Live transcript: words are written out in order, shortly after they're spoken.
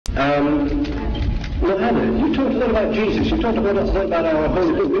Muhammad, you talked a lot about Jesus, you talked a lot about our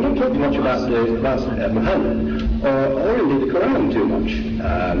holy book. We're not talking much about Muhammad, or indeed the Quran too much.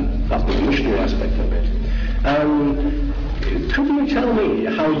 That's the missionary aspect of it. Could you tell me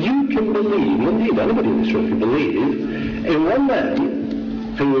how you can believe, and indeed anybody in this room can believe, in one man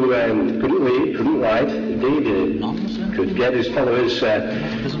who couldn't read, couldn't write, indeed could get his followers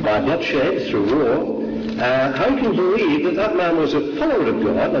by bloodshed through war, how you can believe that that man was a follower of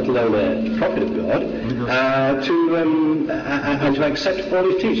God, let alone a prophet of God, and to accept all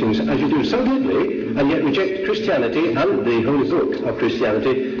his teachings as you do so glibly, and yet reject Christianity and the holy book of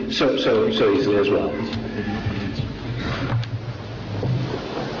Christianity so easily as well?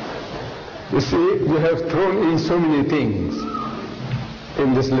 You see, you have thrown in so many things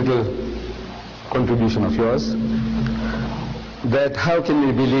in this little contribution of yours, that how can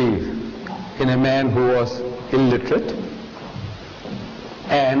we believe in a man who was illiterate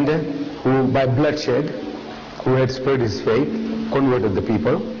and who by bloodshed, who had spread his faith, converted the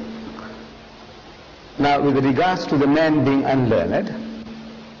people. Now with regards to the man being unlearned,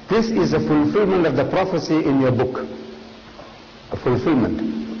 this is a fulfillment of the prophecy in your book, a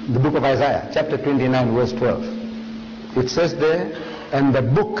fulfillment. The book of Isaiah, chapter 29, verse 12. It says there, and the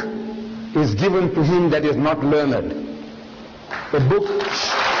book is given to him that is not learned. The book,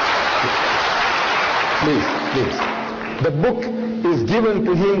 please. The book is given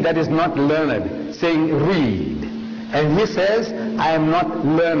to him that is not learned, saying, read. And he says, I am not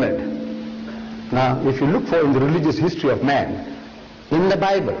learned. Now, if you look for in the religious history of man, in the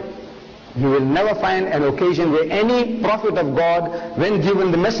Bible, you will never find an occasion where any prophet of God, when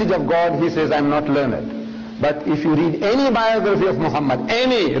given the message of God, he says, I am not learned. But if you read any biography of Muhammad,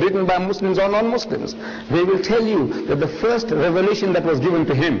 any written by Muslims or non-Muslims, they will tell you that the first revelation that was given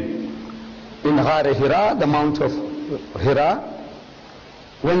to him in Ghar Hira, the Mount of Hira,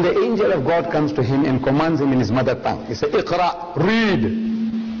 when the angel of God comes to him and commands him in his mother tongue, he says, Iqra, read.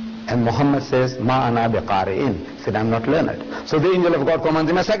 And Muhammad says, Ma ana biqari'in. He said, I am not learned. So the angel of God commands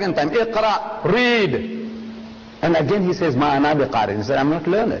him a second time, Iqra, read. And again he says, Ma ana biqari'in. He said, I am not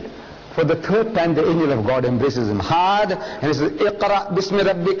learned. For the third time the angel of God embraces him hard and he says, Iqra bismi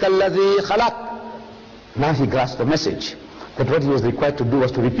rabbika alladhi khalaq. Now he grasps the message that what he was required to do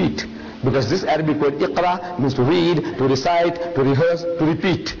was to repeat. Because this Arabic word Iqra means to read, to recite, to rehearse, to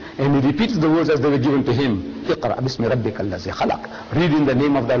repeat. And he repeats the words as they were given to him. Iqra bismi rabbika alladhi khalaq. Read in the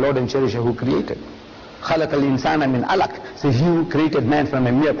name of thy Lord and Cherisher who created. Khalaq al-insana min alaq. So he who created man from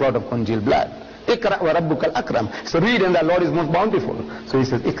a mere clot of congealed blood. Iqra wa rabbuka al-akram. So read and thy Lord is most bountiful. So he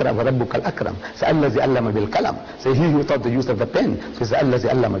says, Iqra wa rabbuka al-akram. So allazi allama bil kalam. So he who taught the use of the pen. So he says, allazi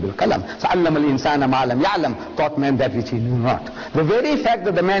allama bil kalam. So allama al-insana ma lam ya'lam. Taught man that which he knew not. The very fact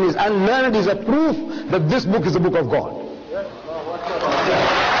that the man is unlearned is a proof that this book is the book of God.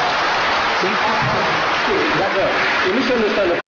 You misunderstand